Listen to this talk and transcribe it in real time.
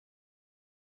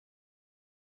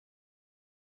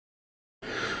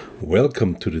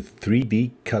Welcome to the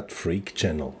 3D Cut Freak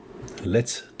channel.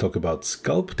 Let's talk about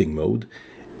sculpting mode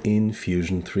in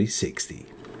Fusion 360.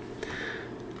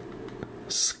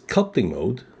 Sculpting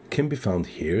mode can be found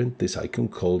here in this icon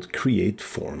called Create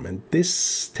Form, and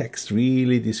this text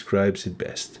really describes it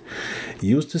best.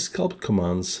 Use the sculpt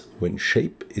commands when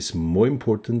shape is more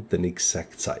important than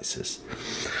exact sizes.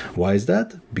 Why is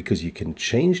that? Because you can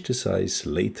change the size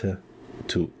later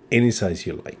to any size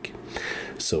you like.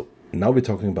 So now we're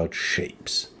talking about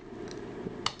shapes.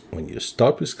 When you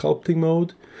start with sculpting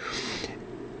mode,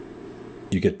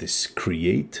 you get this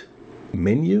create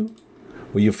menu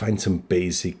where you find some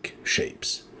basic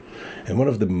shapes. And one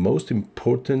of the most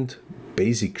important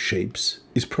basic shapes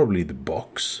is probably the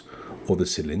box or the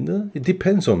cylinder. It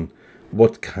depends on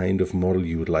what kind of model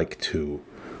you would like to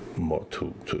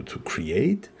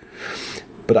create.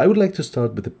 But I would like to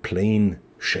start with a plain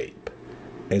shape,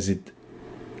 as it,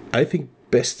 I think,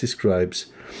 best describes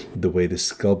the way the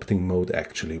sculpting mode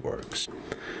actually works.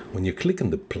 When you click on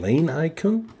the plane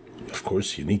icon, of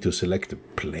course you need to select the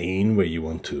plane where you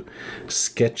want to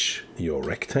sketch your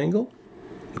rectangle.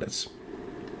 Let's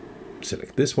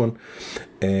select this one,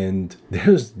 and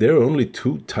there are only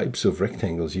two types of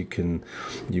rectangles you can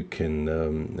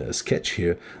sketch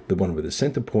here: the one with a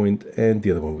center point and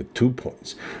the other one with 2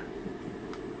 points.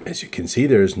 As you can see,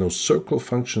 there is no circle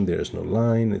function, there is no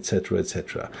line, etc.,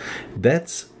 etc.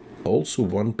 That's also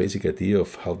one basic idea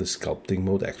of how the sculpting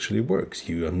mode actually works.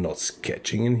 You are not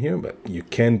sketching in here, but you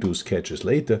can do sketches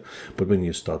later. But when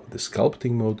you start with the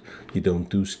sculpting mode, you don't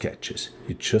do sketches.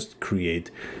 You just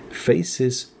create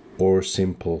faces or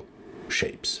simple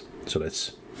shapes. So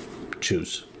let's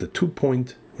choose the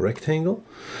 2-point rectangle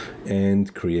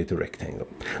and create a rectangle.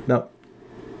 Now,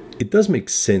 it does make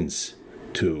sense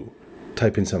to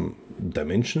type in some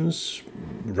dimensions,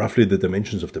 roughly the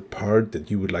dimensions of the part that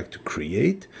you would like to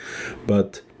create,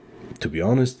 but to be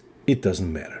honest, it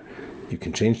doesn't matter. You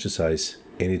can change the size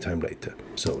anytime later.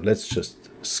 So let's just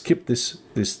skip this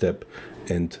step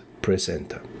and press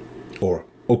enter, or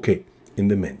OK in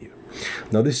the menu.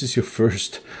 Now this is your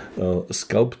first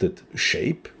sculpted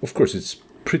shape. Of course, it's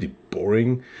pretty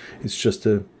boring. It's just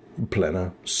a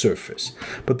planar surface,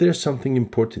 but there's something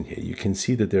important here. You can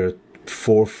see that there are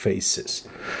 4 faces.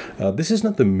 This is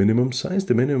not the minimum size.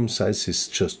 The minimum size is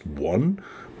just 1,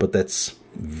 but that's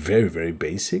very, very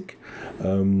basic.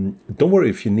 Don't worry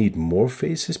if you need more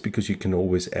faces, because you can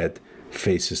always add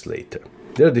faces later.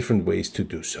 There are different ways to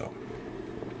do so.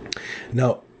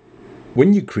 Now,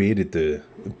 when you created the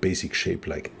basic shape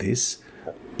like this,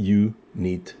 you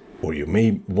need, or you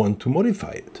may want to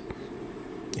modify it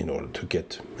in order to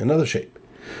get another shape.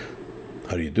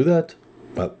 How do you do that?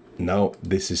 Well, now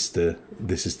this is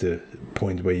the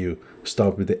point where you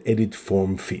start with the edit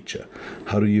form feature.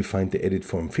 How do you find the edit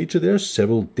form feature? There are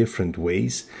several different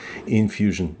ways in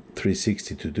Fusion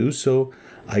 360 to do so.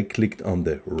 I clicked on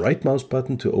the right mouse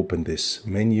button to open this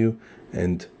menu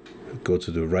and go to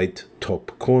the right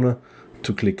top corner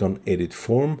to click on edit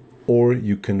form, or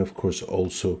you can of course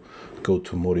also go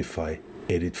to modify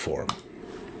edit form.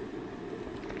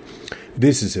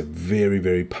 This is a very,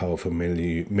 very powerful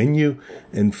menu,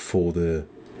 and for the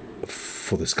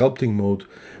sculpting mode,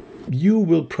 you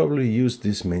will probably use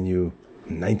this menu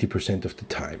 90% of the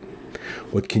time.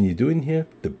 What can you do in here?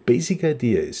 The basic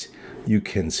idea is you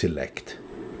can select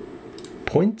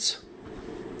points,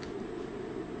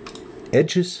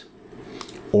 edges,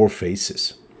 or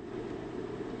faces,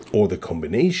 or the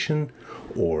combination,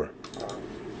 or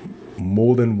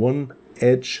more than one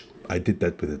edge. I did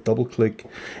that with a double click,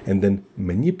 and then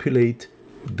manipulate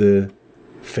the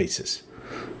faces.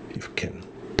 You can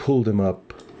pull them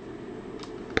up,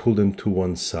 pull them to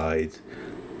one side,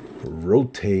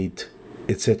 rotate,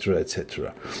 etc.,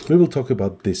 etc. We will talk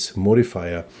about this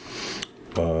modifier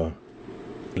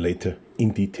later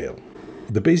in detail.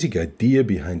 The basic idea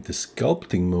behind the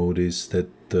sculpting mode is that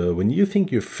when you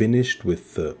think you're finished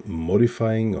with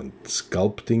modifying and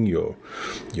sculpting your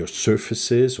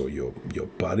surfaces, or your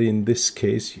body in this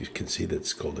case, you can see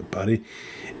that's called a body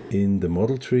in the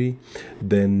model tree,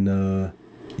 then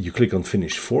you click on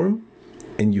finish form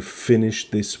and you finish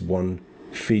this one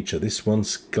feature, this one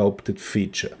sculpted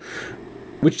feature,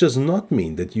 which does not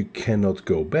mean that you cannot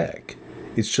go back.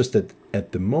 It's just that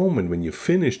at the moment when you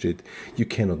finished it, you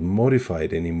cannot modify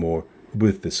it anymore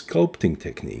with the sculpting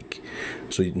technique.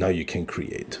 So now you can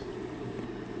create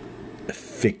a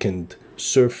thickened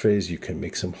surface, you can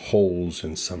make some holes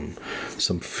and some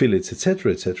fillets,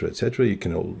 etc., etc., etc. You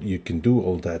can do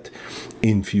all that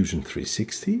in Fusion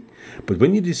 360. But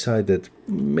when you decide that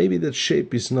maybe that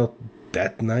shape is not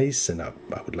that nice and I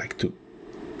would like to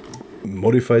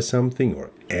modify something or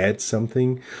add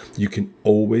something, you can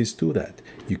always do that.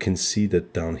 You can see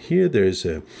that down here there's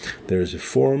a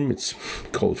form. It's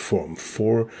called form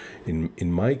 4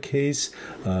 in my case.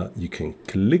 You can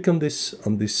click on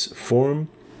this form.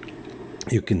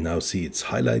 You can now see it's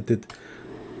highlighted.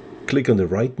 Click on the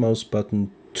right mouse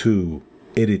button to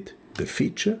edit the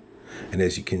feature, and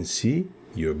as you can see,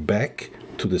 you're back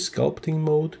to the sculpting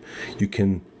mode. You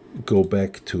can go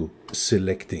back to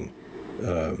selecting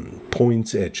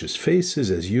points, edges, faces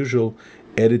as usual,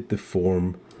 edit the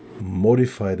form,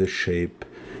 modify the shape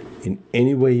in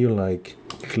any way you like,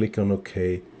 click on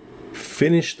OK,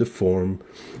 finish the form,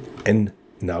 and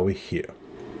now we're here.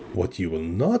 What you will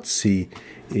not see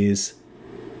is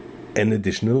an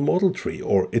additional model tree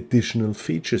or additional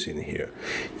features in here.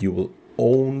 You will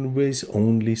always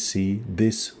only see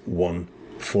this one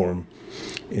form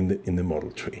in the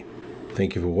model tree.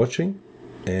 Thank you for watching,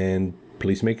 and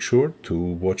please make sure to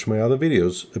watch my other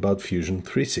videos about Fusion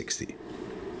 360.